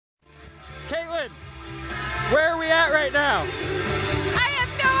right now? I have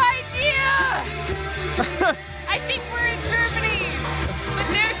no idea! I think we're in Germany, but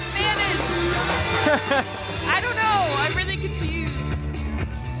they're Spanish. I don't know, I'm really confused.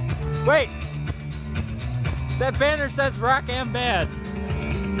 Wait! That banner says rock and bad.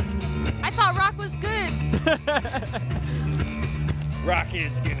 I thought rock was good. Rock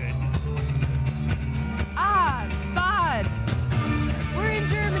is good. Ah, Bad. We're in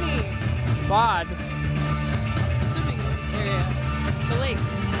Germany. Bad? Swimming area. The lake.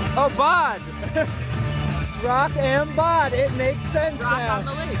 Oh, Bad! Rock and Bad. It makes sense Rock now. on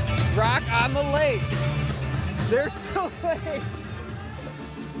the lake. Rock on the lake. There's still lake.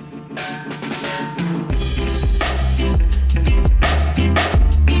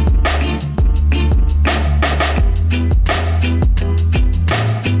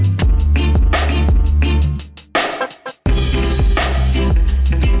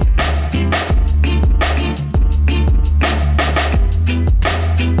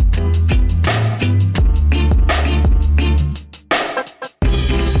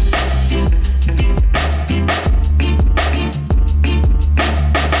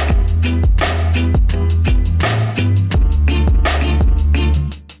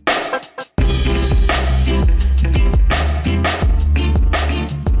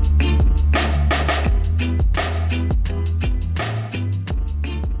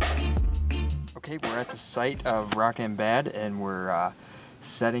 Okay, we're at the site of Rock and Bad, and we're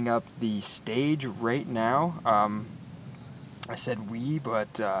setting up the stage right now. I said we,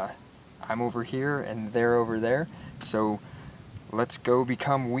 but I'm over here and they're over there, so let's go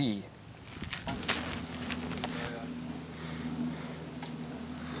become we.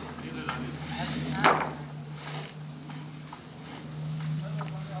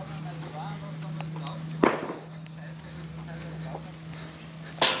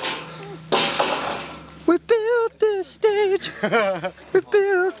 We built this stage, we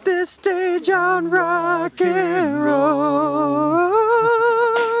built this stage on rock and roll.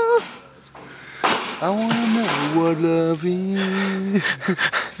 I wanna know what love is.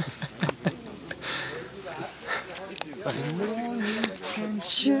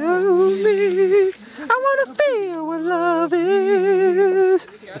 Show me, I wanna feel what love is.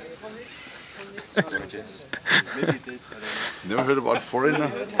 Gorgeous. Never heard about Foreigner?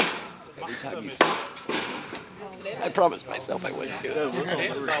 Every time you see this, I promised myself I wouldn't do this.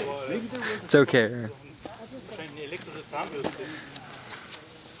 It's okay, Aaron.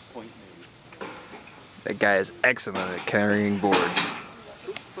 That guy is excellent at carrying boards.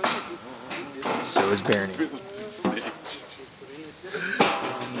 So is Bernie.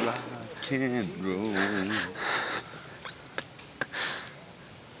 Can't roll.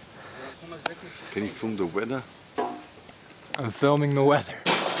 Can you film the weather? I'm filming the weather.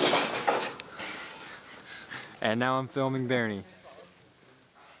 And now I'm filming Bernie.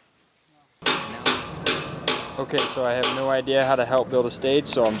 Okay, so I have no idea how to help build a stage,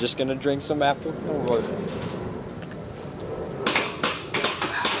 so I'm just gonna drink some apple.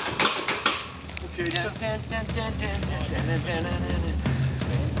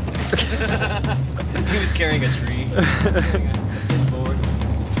 He was carrying a tree.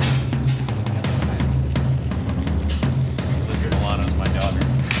 Listen, Milano's my daughter.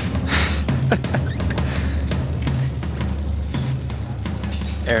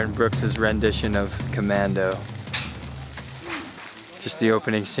 Aaron Brooks' rendition of Commando. Just the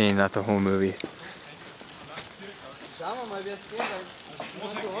opening scene, not the whole movie.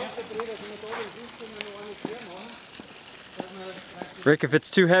 Rick, if it's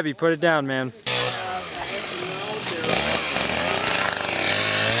too heavy, put it down, man.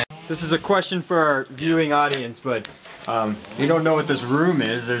 This is a question for our viewing audience, but you don't know what this room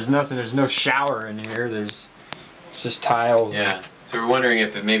is. There's nothing, there's no shower in here. It's just tiles. Yeah, so we're wondering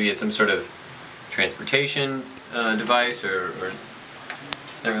if maybe it's some sort of transportation device or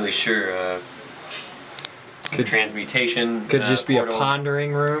not really sure. Transmutation. Could just be portal. a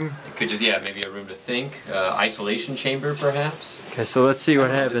pondering room. It could just, yeah, maybe a room to think. Isolation chamber, perhaps. Okay, so let's see what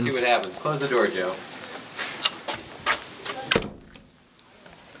happens. Let's see what happens. Close the door, Joe.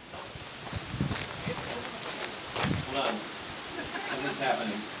 Hold on. Something's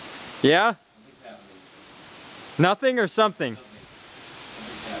happening. Yeah? Something's happening. Nothing or something?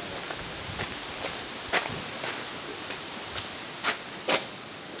 Something's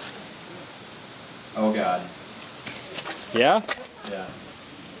happening. Oh God. Yeah? Yeah.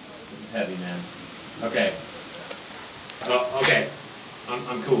 This is heavy, man. Okay. Oh, okay.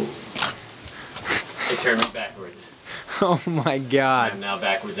 I'm cool. It turned me backwards. Oh my God. I'm now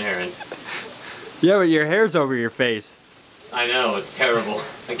backwards Aaron. Yeah, but your hair's over your face. I know, it's terrible.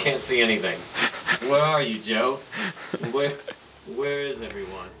 I can't see anything. Where are you, Joe? Where is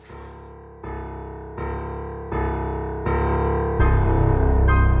everyone?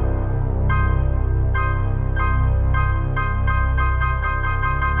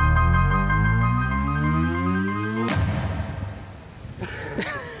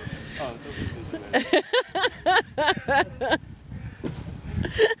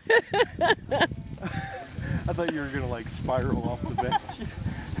 I thought you were gonna like spiral off the bench.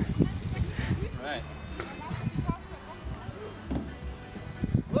 Right.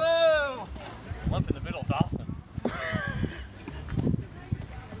 Whoa! Lump in the middle is awesome.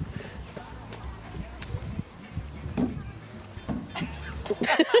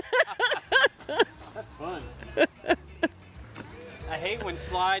 That's fun. I hate when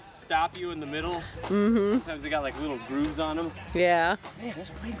slides stop you in the middle. Mm-hmm. Sometimes they got like little grooves on them. Yeah. Man,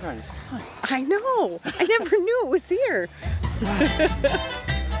 this playground is fun. I know. I never knew it was here.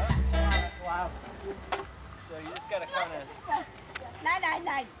 Wow. So you just gotta kind of.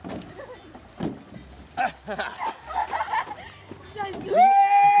 Nein.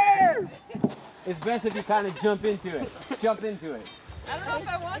 It's best if you kind of jump into it. Jump into it. I don't know if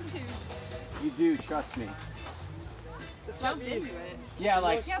I want to. You do, trust me. Jump into it. Yeah,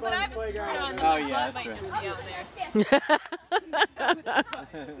 like. Yeah, but I have a skirt on. Oh, yeah, Might that's just right. be on there.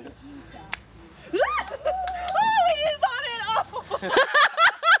 Oh, it is on it!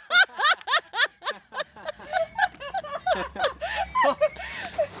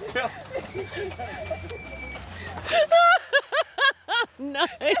 Nice.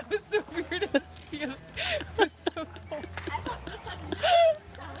 That was the weirdest feeling. It was so cold.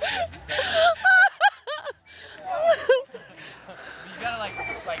 You gotta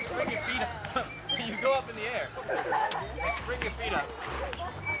like spring your feet up. You go up in the air. Like spring your feet up.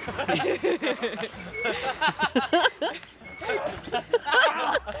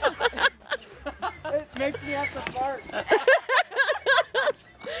 It makes me have to fart.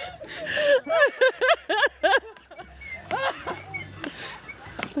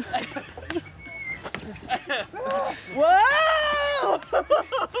 Whoa!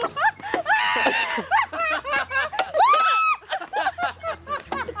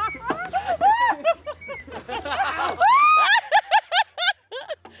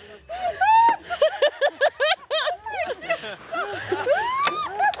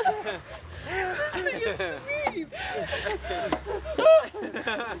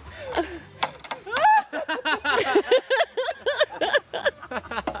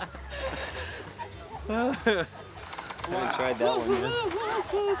 I haven't tried that one yet.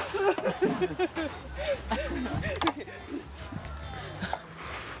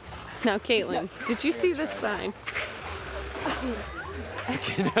 Now, Caitlin, did you see this sign?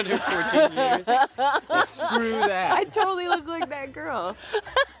 Kid under 14 years. Screw that. I totally look like that girl.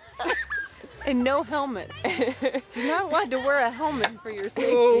 And no helmets. You're not allowed to wear a helmet for your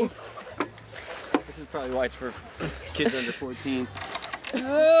safety. Whoa. This is probably why it's for kids under 14.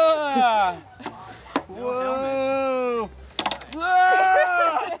 Whoa! Whoa!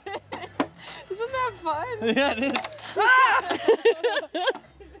 Isn't that fun? Yeah, it is.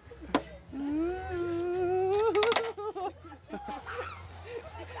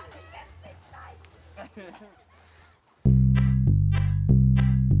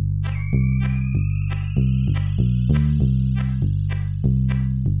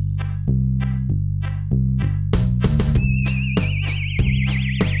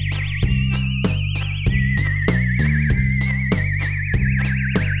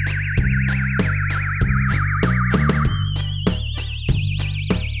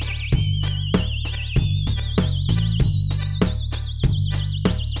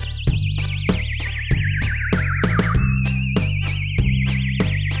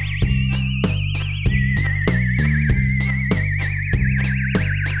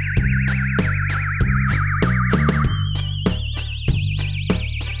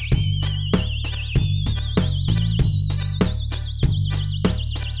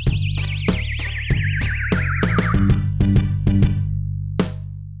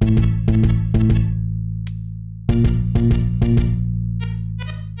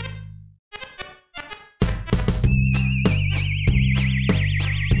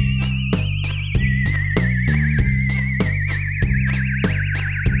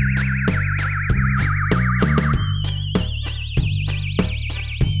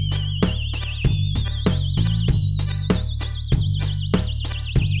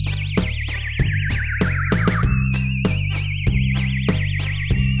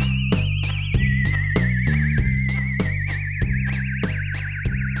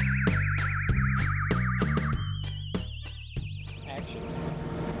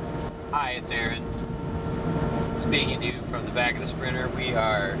 Hi, it's Aaron. Speaking to you from the back of the Sprinter. We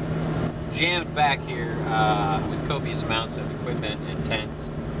are jammed back here with copious amounts of equipment and tents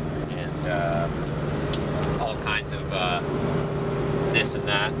and all kinds of this and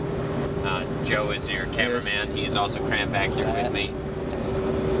that. Joe is your cameraman. He is also crammed back here with me.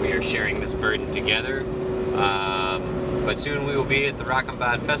 We are sharing this burden together. But soon we will be at the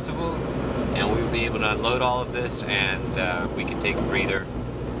Machenbach Festival, and we will be able to unload all of this, and we can take a breather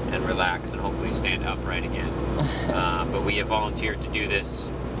and relax and hopefully stand upright again. But we have volunteered to do this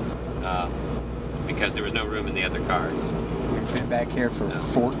because there was no room in the other cars. We've been back here for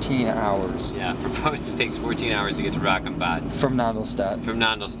 14 hours. Yeah, it takes 14 hours to get to Machenbach. From Nadelstadt. From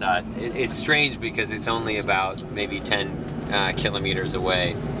Nadelstadt. It's strange because it's only about maybe 10 kilometers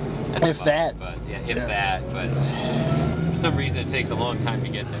away. If that. But yeah, if that. But for some reason it takes a long time to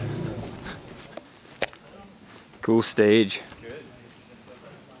get there. So. Cool stage. Good.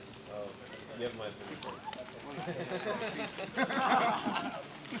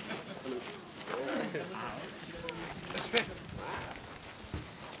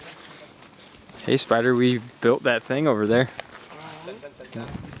 Hey Spider, we built that thing over there.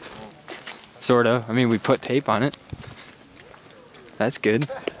 Sort of. I mean, we put tape on it. That's good.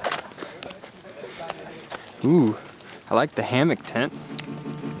 Ooh, I like the hammock tent.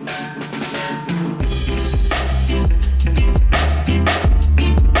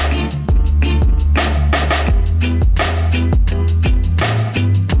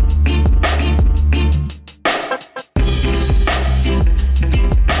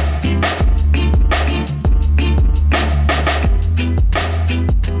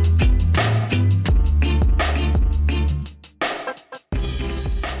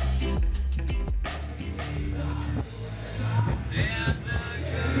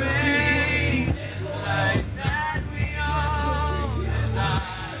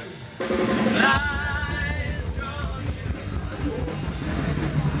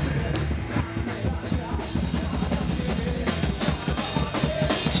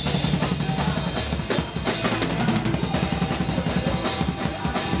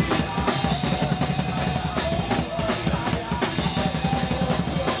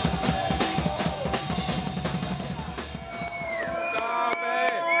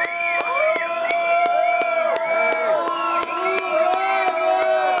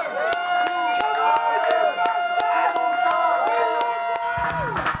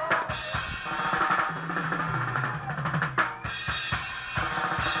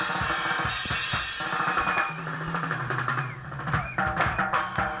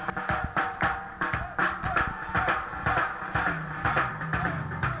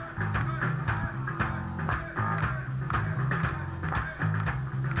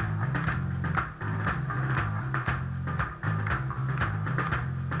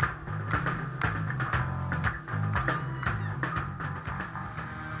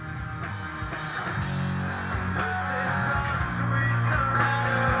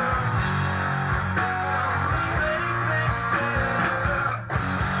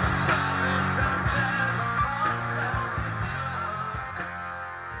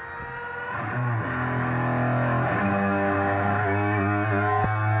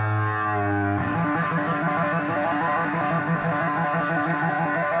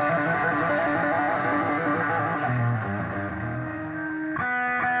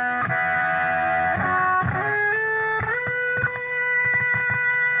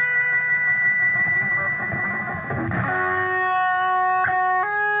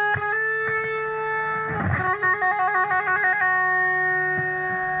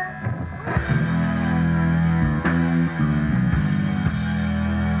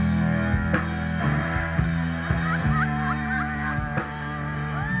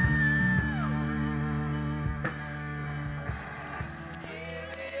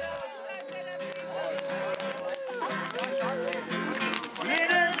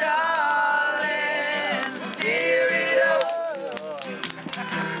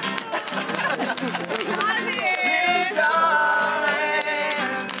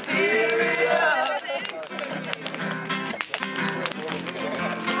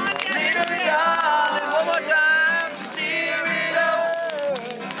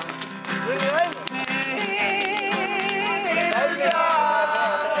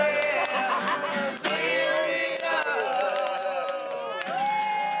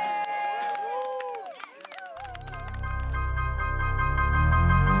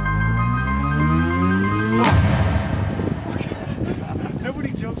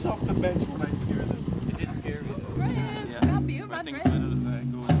 Nobody jumps off the bench.